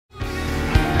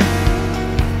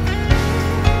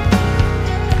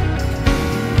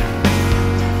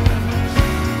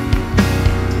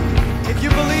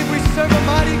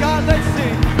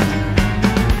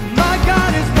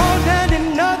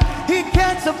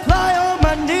supply all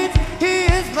my needs. He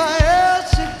is my El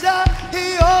Shaddai.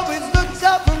 He always looks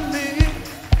out for me.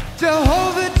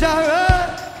 Jehovah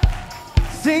Jireh.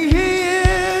 Sing, He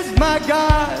is my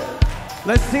God.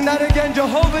 Let's sing that again,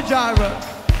 Jehovah Jireh.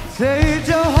 Say,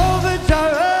 Jehovah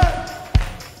Jireh.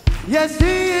 Yes,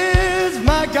 He is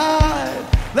my God.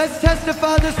 Let's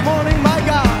testify this morning, my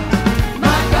God.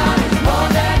 My God is more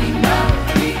than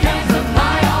enough. He can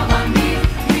supply all my needs.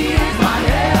 He is my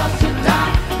El Shaddai.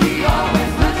 He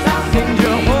always looks out for Sing me.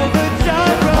 Jehovah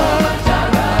Jireh. Jehovah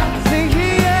Jireh. Sing, He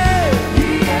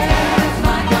is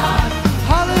my God.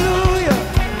 Hallelujah.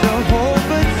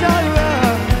 Jehovah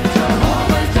Jireh.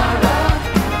 Jehovah Jireh.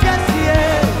 Yes, He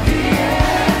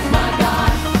is my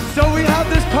God. So we have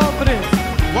this confidence.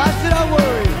 Why should I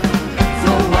worry?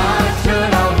 So why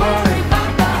should I worry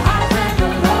about the highs and the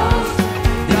lows,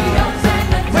 the ups and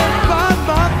the downs? By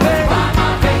my faith, By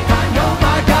my faith, I know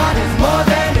my God is more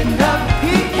than enough.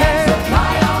 He can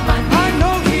Supply all my needs. I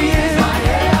know He is. My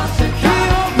El Shaddai.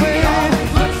 He always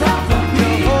looks out for me.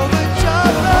 Jehovah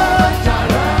Jehovah Jireh.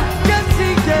 Jireh. Yes, He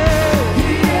can.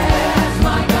 He is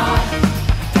my God.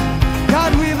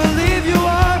 God, we believe You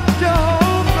are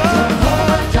Jehovah.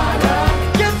 Jehovah Jireh.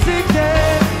 Yes, He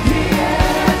can. He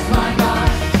is my God.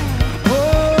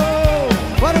 Oh,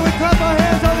 why don't we clap our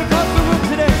hands all across the room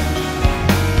today?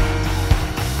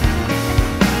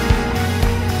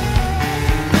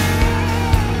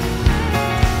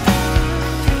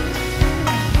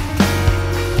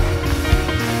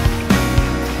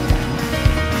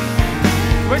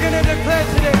 We're gonna declare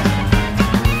today.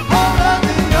 All of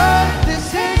the earth is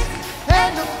His,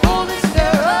 and the fullness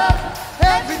thereof.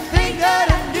 Everything that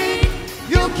I need,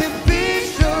 You can be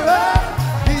sure of.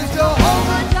 He's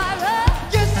Jehovah Jireh.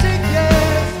 Yes, He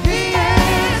is. He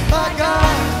is my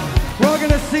God. We're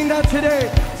gonna sing that today.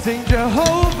 Sing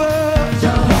Jehovah.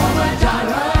 Jehovah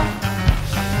Jireh.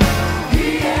 He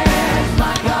is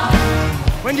my God.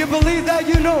 When you believe that,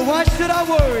 you know. Why should I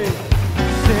worry?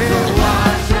 Say, Why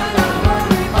should I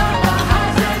worry about the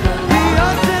highs and the the lows?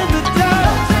 ups and the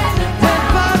downs. And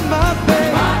by my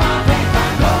faith, By my faith, I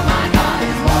know my God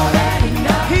is more than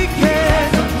enough. He can.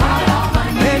 Supply all my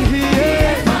needs. And He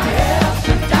is. My El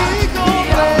Shaddai. He gon'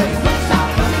 He always looks out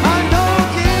for me. I know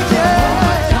He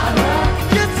Jehovah can. Jireh.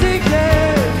 Yes, He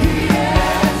can. He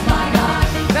is my God.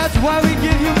 That's why we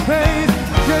give You praise.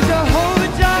 You're Jehovah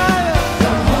Jireh.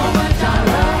 Jehovah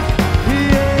Jireh. He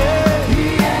is. He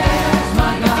is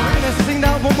my God. We're gonna sing that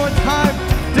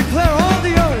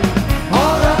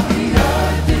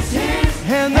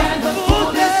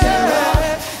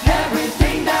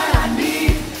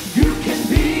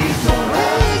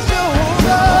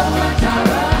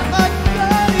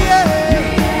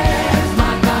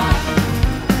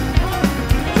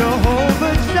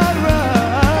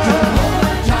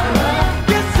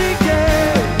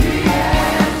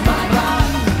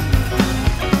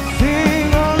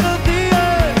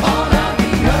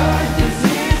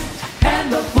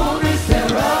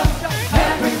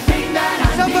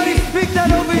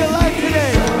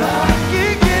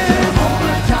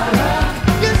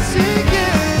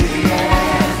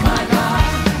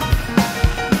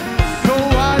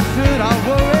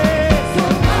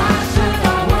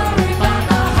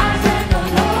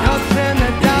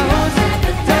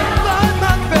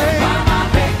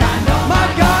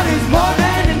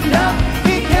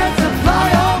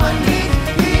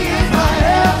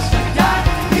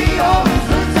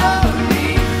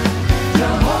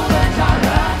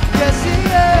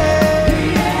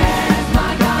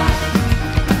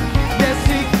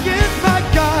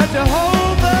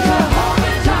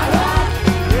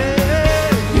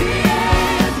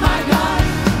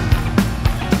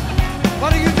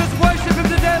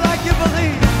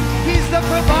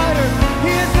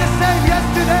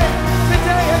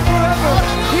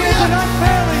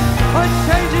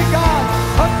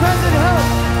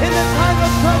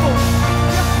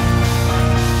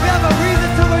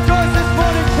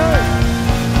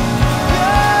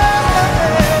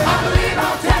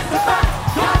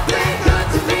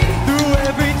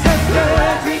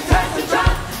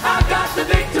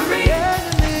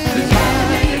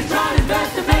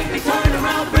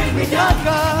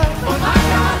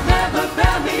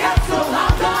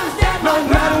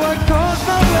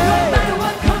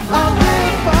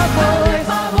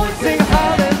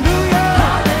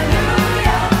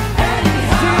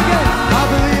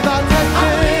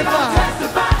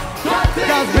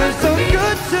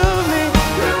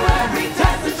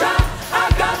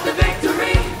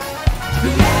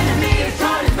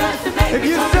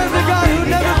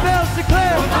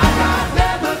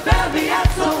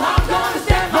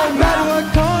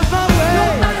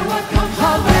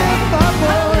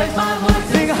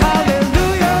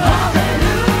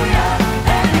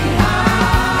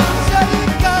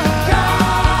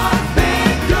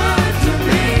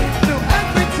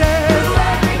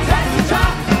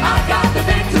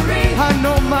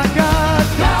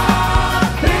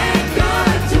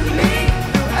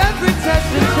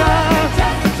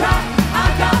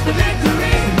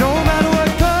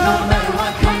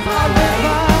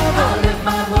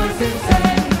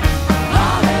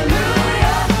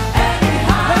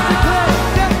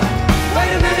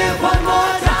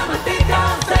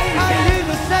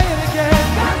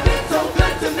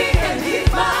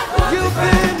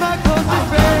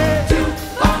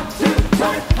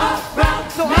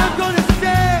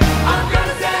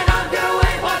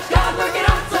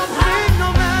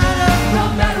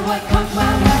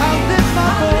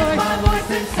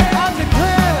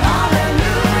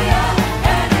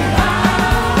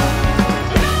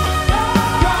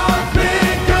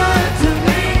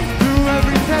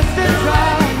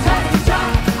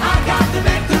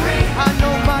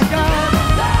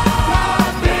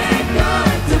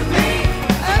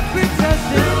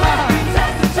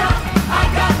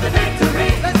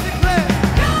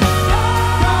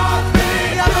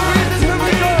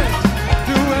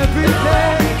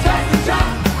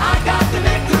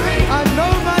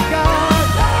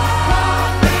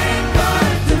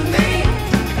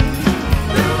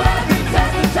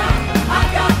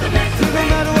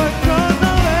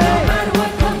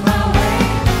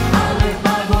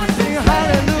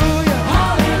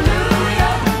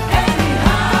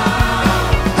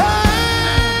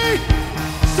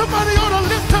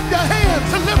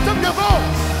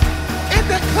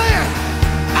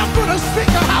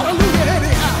hallelujah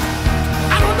anyhow.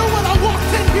 I don't know what I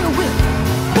walked in here with,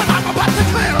 but I'm about to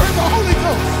declare in the Holy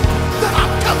Ghost that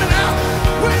I'm coming out.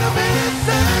 Wait a minute,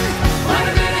 say. Wait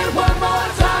a minute, one more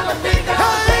time, I think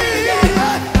I'll say it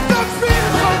again. The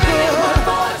feeling's so Wait a minute, good. one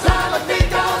more time, I think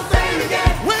I'll say it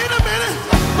again. Wait a minute.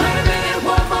 Wait a minute,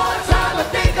 one more time, I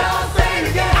think I'll say it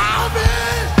again. I've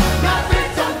been, God's been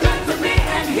so good to me,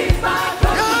 and He's my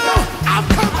I've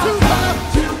come too far.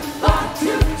 too far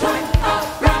to turn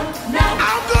around now.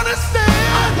 I'm gonna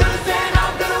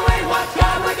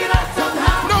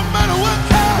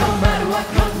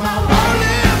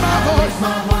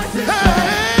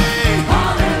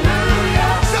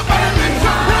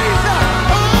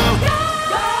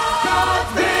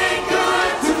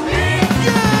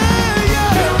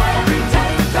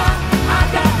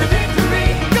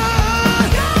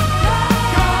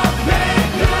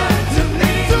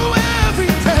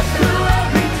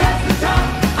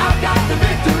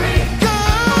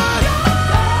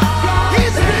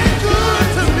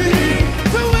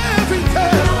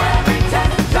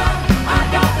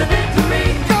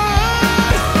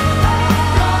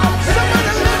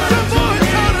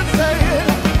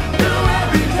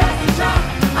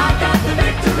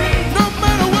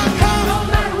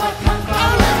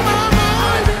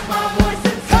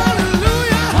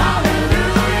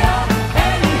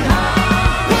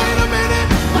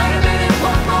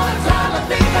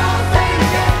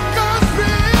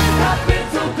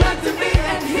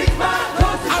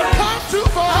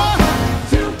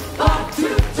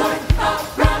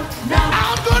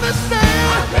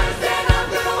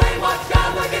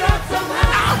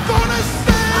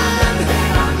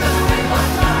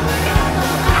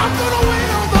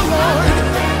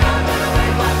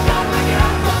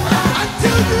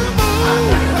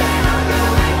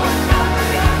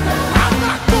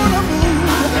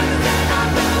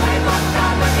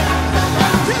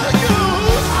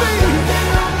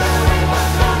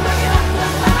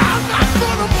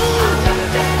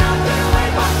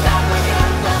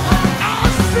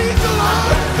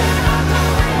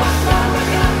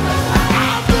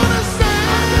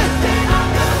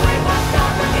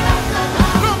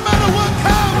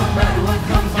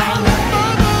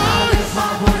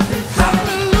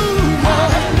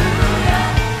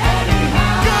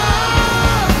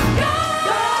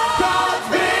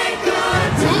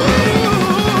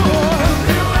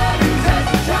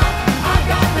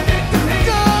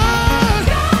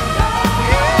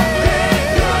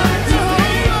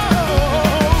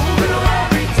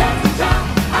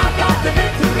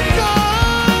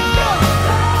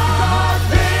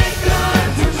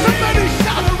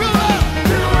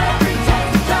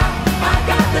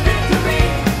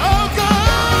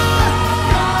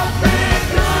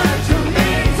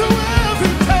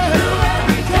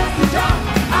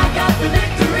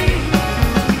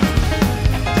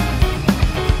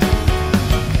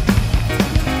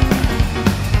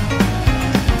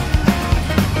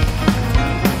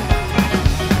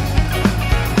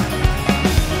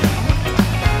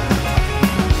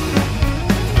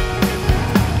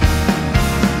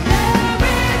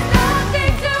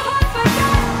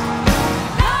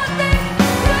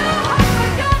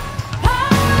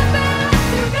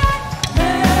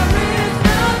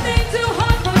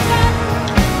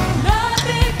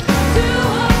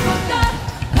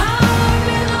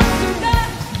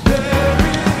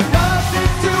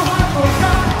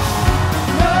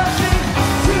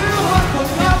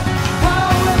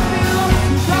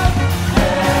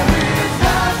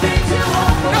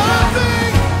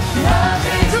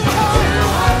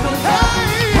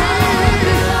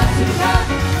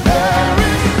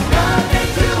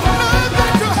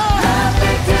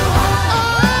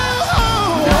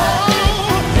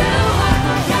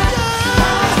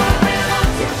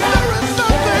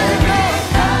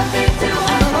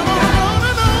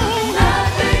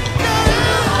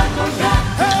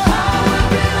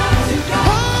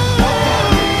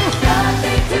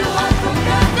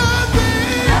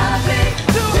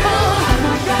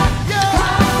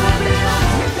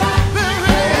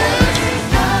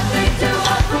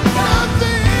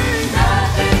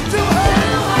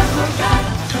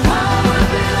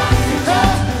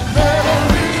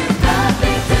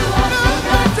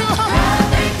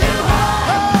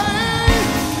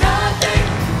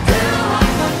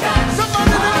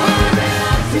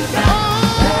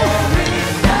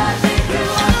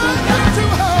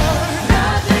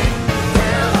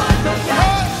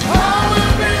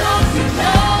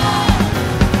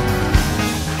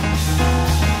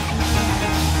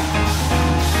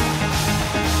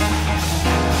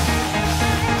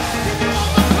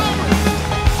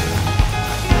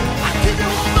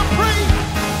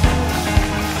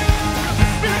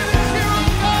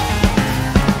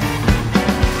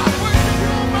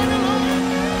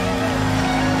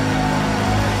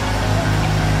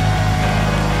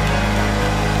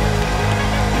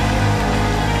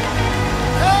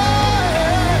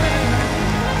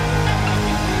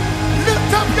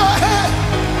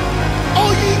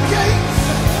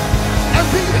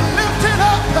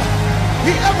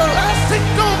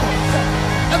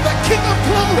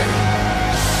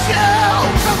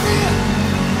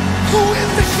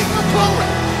the King of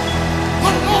glory.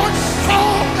 The Lord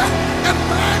strong and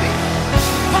mighty.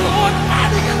 The Lord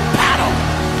mighty in battle.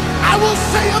 I will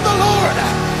say of the Lord,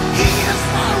 he is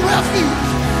my refuge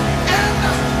and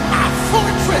my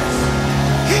fortress.